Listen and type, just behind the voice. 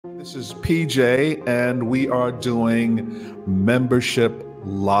This is PJ, and we are doing membership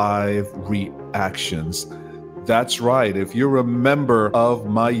live reactions. That's right. If you're a member of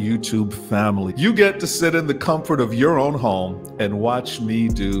my YouTube family, you get to sit in the comfort of your own home and watch me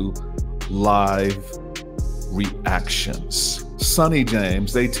do live reactions. Sonny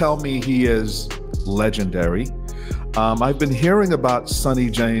James, they tell me he is legendary. I've been hearing about Sonny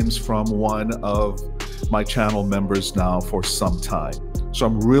James from one of my channel members now for some time. So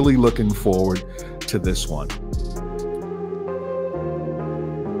I'm really looking forward to this one.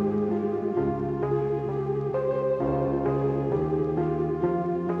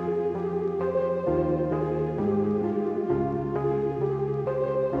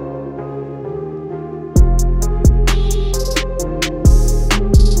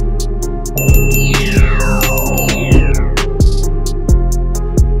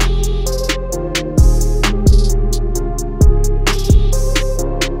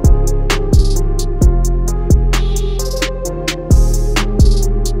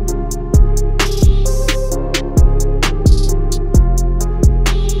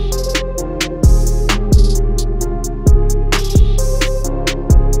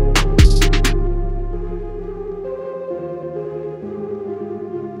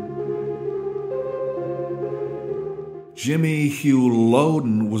 Jimmy Hugh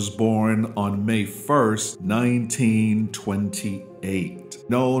Loden was born on May 1st, 1928.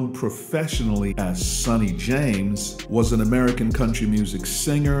 Known professionally as Sonny James, was an American country music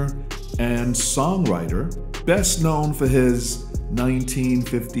singer and songwriter, best known for his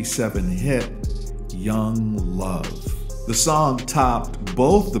 1957 hit, Young Love. The song topped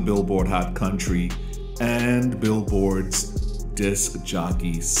both the Billboard Hot Country and Billboard's Disc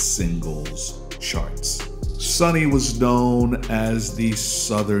Jockey Singles charts. Sonny was known as the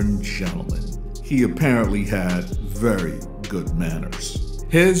Southern Gentleman. He apparently had very good manners.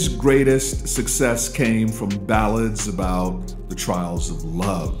 His greatest success came from ballads about the trials of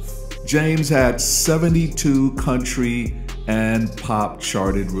love. James had 72 country and pop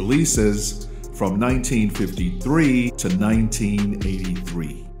charted releases from 1953 to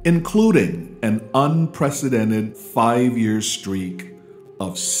 1983, including an unprecedented 5-year streak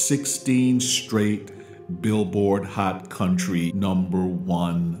of 16 straight Billboard Hot Country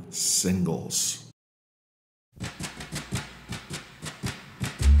 #1 singles.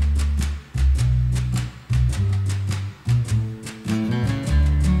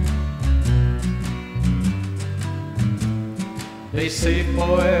 They say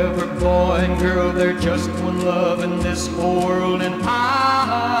forever, boy and girl, they're just one love in this whole world, and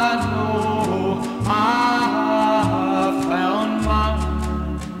I know I found mine.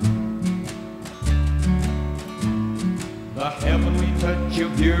 The heavenly touch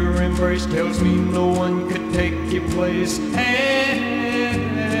of your embrace tells me no one could take your place ever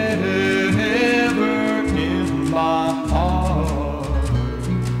in my heart.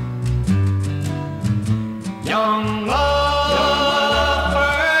 Young love.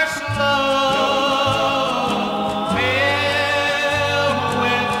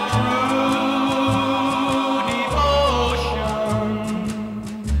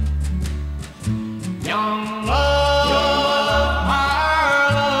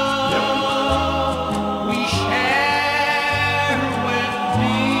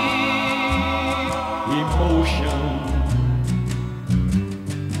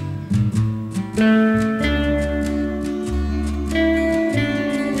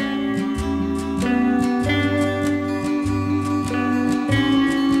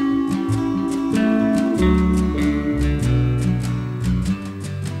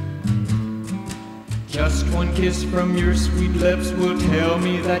 Just one kiss from your sweet lips will tell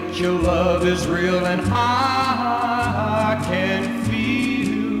me that your love is real, and I can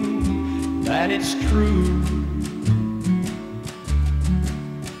feel that it's true.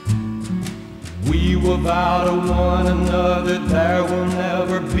 We will vow to one another there will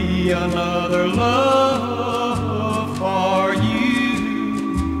never be another love for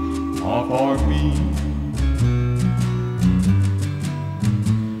you or for me.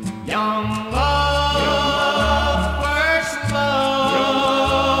 Young love.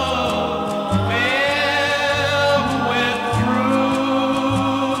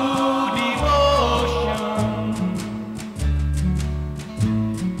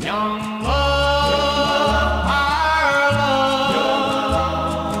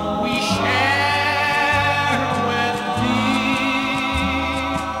 We share with thee.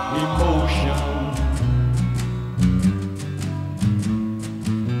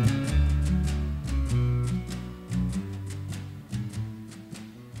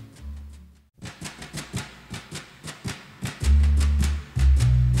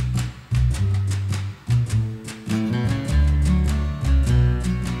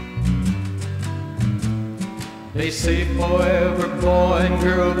 They say forever, boy and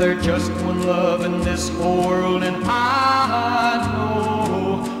girl, they're just one love in this whole world. And I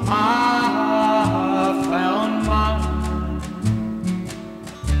know I found mine.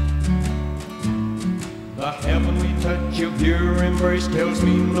 The heavenly touch of your embrace tells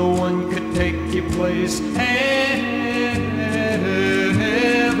me no one could take your place ever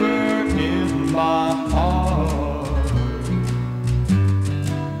in my heart.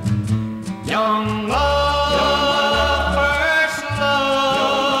 Young love,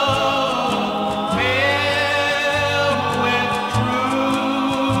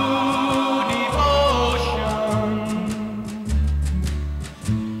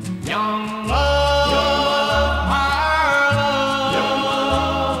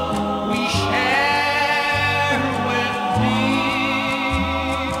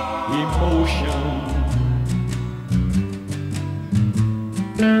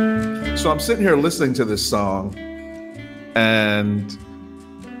 So I'm sitting here listening to this song, and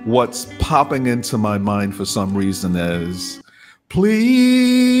what's popping into my mind for some reason is,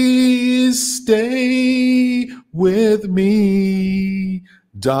 please stay with me,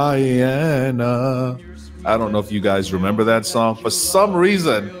 Diana. I don't know if you guys remember that song. For some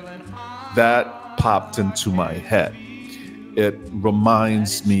reason, that popped into my head. It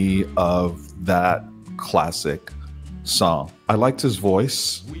reminds me of that classic song. I liked his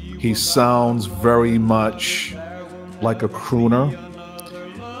voice. He sounds very much like a crooner.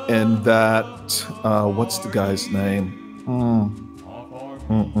 And that, what's the guy's name?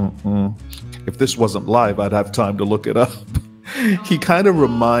 If this wasn't live, I'd have time to look it up. He kind of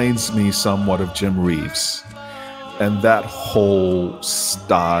reminds me somewhat of Jim Reeves and that whole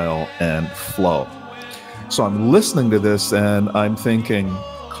style and flow. So I'm listening to this and I'm thinking,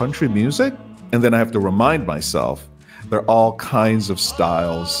 country music? And then I have to remind myself, there are all kinds of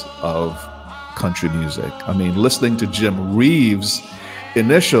styles of country music. I mean, listening to Jim Reeves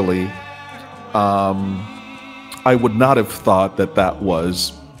initially, I would not have thought that that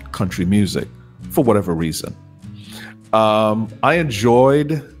was country music for whatever reason. I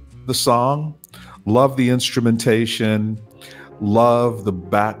enjoyed the song, love the instrumentation, love the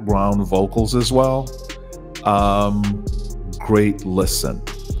background vocals as well. Great listen.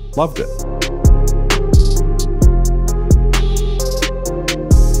 Loved it.